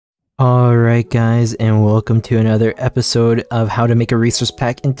Alright guys, and welcome to another episode of how to make a resource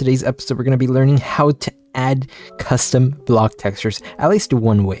pack. In today's episode, we're going to be learning how to add custom block textures, at least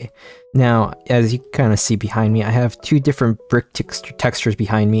one way. Now, as you kind of see behind me, I have two different brick textures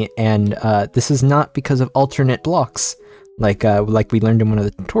behind me, and this is not because of alternate blocks, like we learned in one of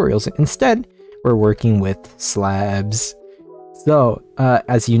the tutorials. Instead, we're working with slabs. So,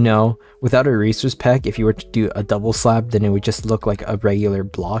 as you know, without a resource pack, if you were to do a double slab, then it would just look like a regular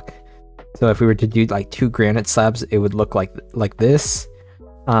block. So if we were to do like two granite slabs, it would look like this.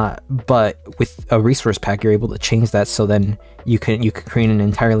 But with a resource pack, you're able to change that, so then you can create an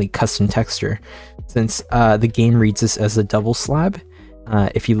entirely custom texture. Since the game reads this as a double slab,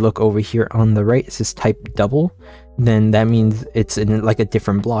 if you look over here on the right, it says type double, then that means it's in like a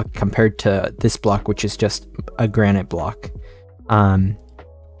different block compared to this block, which is just a granite block.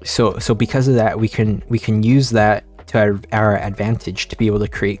 So because of that, we can use that to our advantage to be able to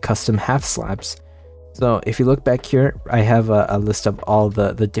create custom half slabs. So if you look back here, I have a list of all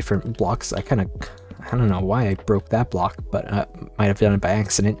the different blocks. I don't know why I broke that block, but might have done it by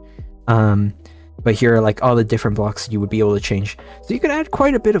accident. But here are like all the different blocks you would be able to change. So you could add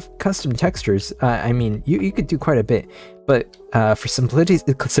quite a bit of custom textures. I mean, you could do quite a bit, but for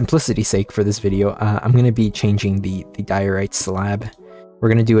simplicity's sake for this video, I'm going to be changing the diorite slab. We're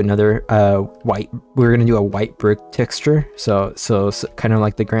going to do another we're going to do a white brick texture. So kind of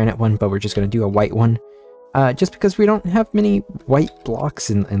like the granite one, but we're just going to do a white one. Just because we don't have many white blocks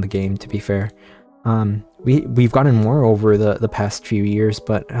in the game, to be fair. We've gotten more over the past few years,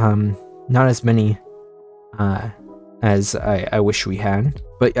 but not as many as I wish we had.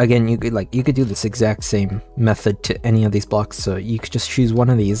 But again, you could do this exact same method to any of these blocks. So you could just choose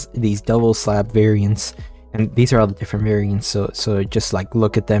one of these double slab variants, and these are all the different variants. So just like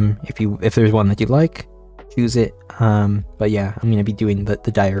look at them. If there's one that you like, choose it. But yeah, I'm gonna be doing the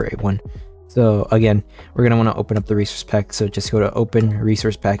diorite one. So again, we're gonna want to open up the resource pack. So just go to open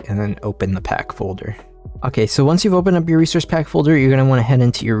resource pack and then open the pack folder. Okay, so once you've opened up your resource pack folder, you're going to want to head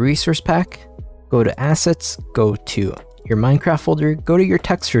into your resource pack, go to assets, go to your Minecraft folder, go to your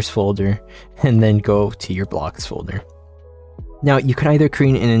textures folder, and then go to your blocks folder. Now, you could either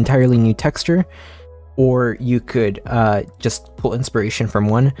create an entirely new texture, or you could just pull inspiration from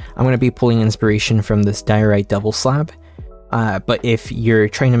one. I'm going to be pulling inspiration from this diorite double slab. But if you're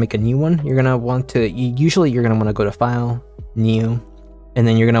trying to make a new one, you're going to want to, usually you're going to want to go to File, New, and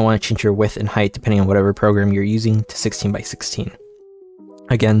then you're going to want to change your width and height depending on whatever program you're using to 16 by 16.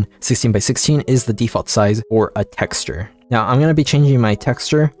 Again, 16 by 16 is the default size for a texture. Now I'm going to be changing my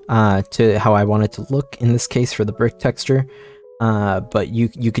texture to how I want it to look in this case for the brick texture. But you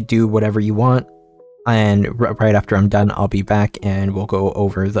could do whatever you want. And right after I'm done, I'll be back and we'll go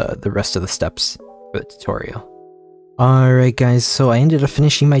over the rest of the steps for the tutorial. Alright guys, so I ended up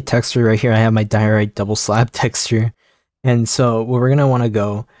finishing my texture right here. I have my diorite double slab texture. And so where we're going to want to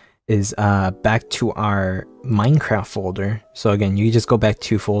go is back to our Minecraft folder. So again, you just go back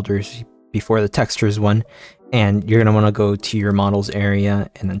 2 folders before the textures one, and you're going to want to go to your models area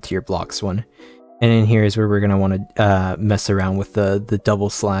and then to your blocks one. And in here is where we're going to want to mess around with the double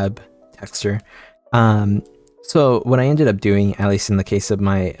slab texture. So what I ended up doing, at least in the case of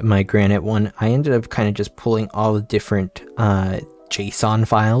my granite one, I ended up kind of just pulling all the different JSON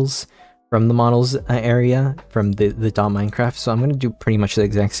files from the models area, from the .minecraft. So I'm going to do pretty much the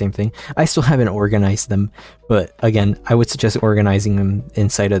exact same thing. I still haven't organized them, but again, I would suggest organizing them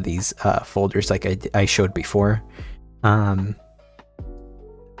inside of these folders like I showed before. But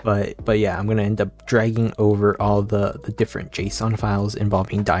yeah, I'm going to end up dragging over all the different JSON files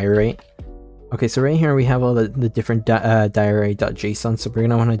involving diorite. Okay, so right here we have all the different diorite.json. So we're going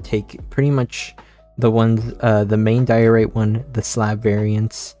to want to take pretty much the ones, the main diorite one, the slab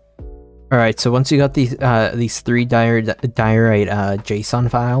variants. Alright, so once you got these 3 diorite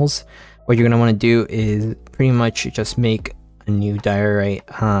JSON files, what you're going to want to do is pretty much just make a new diorite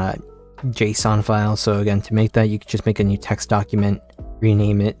JSON file. So again, to make that, you could just make a new text document,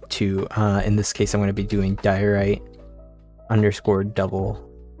 rename it to, in this case, I'm going to be doing diorite _ double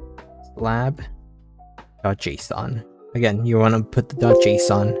slab.json. Again, you want to put the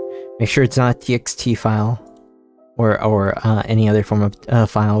 .json, make sure it's not a txt file, or any other form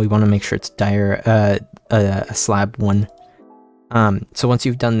of file. We want to make sure it's a slab one. So once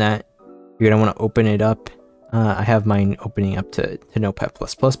you've done that, you're going to want to open it up. I have mine opening up to Notepad++,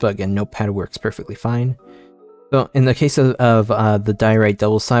 but again, Notepad works perfectly fine. So in the case of the diorite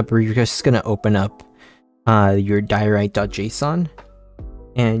double slab, you're just going to open up your diorite.json,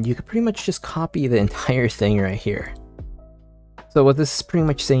 and you can pretty much just copy the entire thing right here. So what this is pretty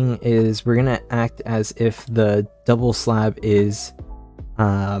much saying is we're going to act as if the double slab is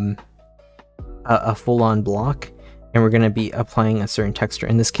a full-on block, and we're going to be applying a certain texture.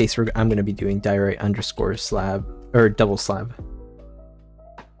 In this case, I'm going to be doing diorite underscore slab, or double slab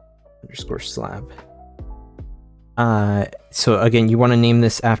underscore slab. So again, you want to name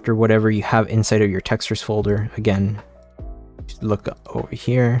this after whatever you have inside of your textures folder. Again, just look over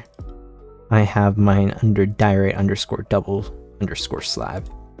here. I have mine under diorite underscore double underscore slab.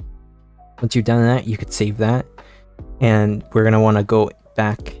 Once you've done that, you could save that, and we're going to want to go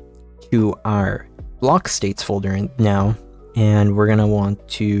back to our block states folder now, and we're going to want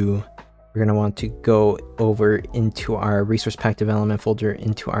to go over into our resource pack development folder,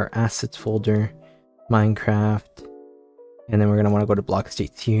 into our assets folder, Minecraft, and then we're going to want to go to block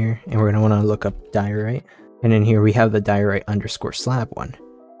states here, and we're going to want to look up diorite, and in here we have the diorite underscore slab one.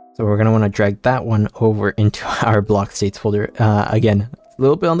 So we're going to want to drag that one over into our block states folder. Again, a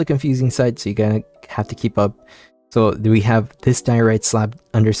little bit on the confusing side, so you're going to have to keep up. So we have this diorite slab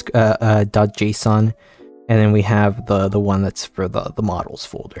 .json, and then we have the one that's for the models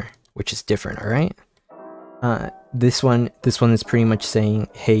folder, which is different. All right. This one is pretty much saying,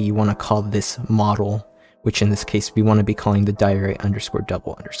 hey, you want to call this model, which in this case we want to be calling the diorite underscore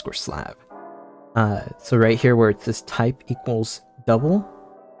double underscore slab. So right here where it says type equals double,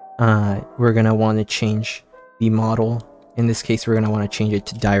 we're gonna want to change the model. In this case, we're gonna want to change it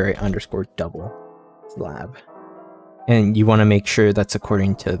to diorite underscore double slab. And you want to make sure that's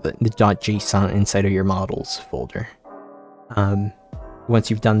according to the .json inside of your models folder. Once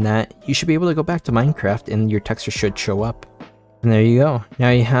you've done that, you should be able to go back to Minecraft and your texture should show up. And there you go. Now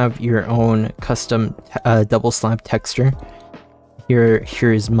you have your own custom double slab texture. Here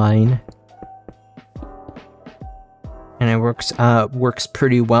is mine. And it works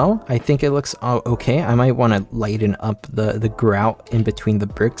pretty well. I think it looks okay. I might want to lighten up the grout in between the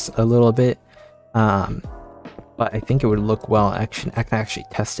bricks a little bit. But I think it would look well. I can actually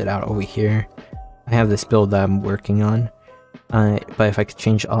test it out over here. I have this build that I'm working on. But if I could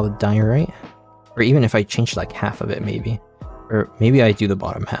change all the diorite, or even if I change like half of it maybe. Or maybe I do the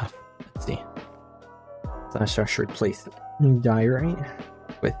bottom half. Let's see. So I start to replace diorite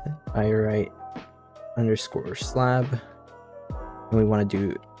with diorite underscore slab. And we want to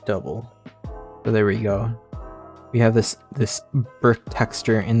do double. So there we go. We have this brick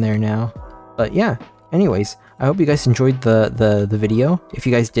texture in there now. But yeah. Anyways, I hope you guys enjoyed the video. If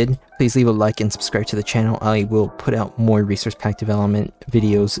you guys did, please leave a like and subscribe to the channel. I will put out more resource pack development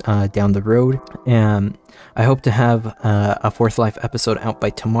videos down the road. And I hope to have a 4th Life episode out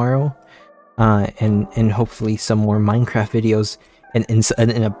by tomorrow. And hopefully some more Minecraft videos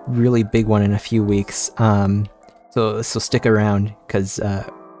and a really big one in a few weeks. So stick around, because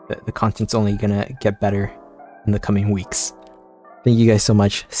the content's only gonna get better in the coming weeks. Thank you guys so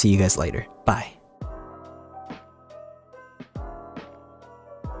much. See you guys later. Bye.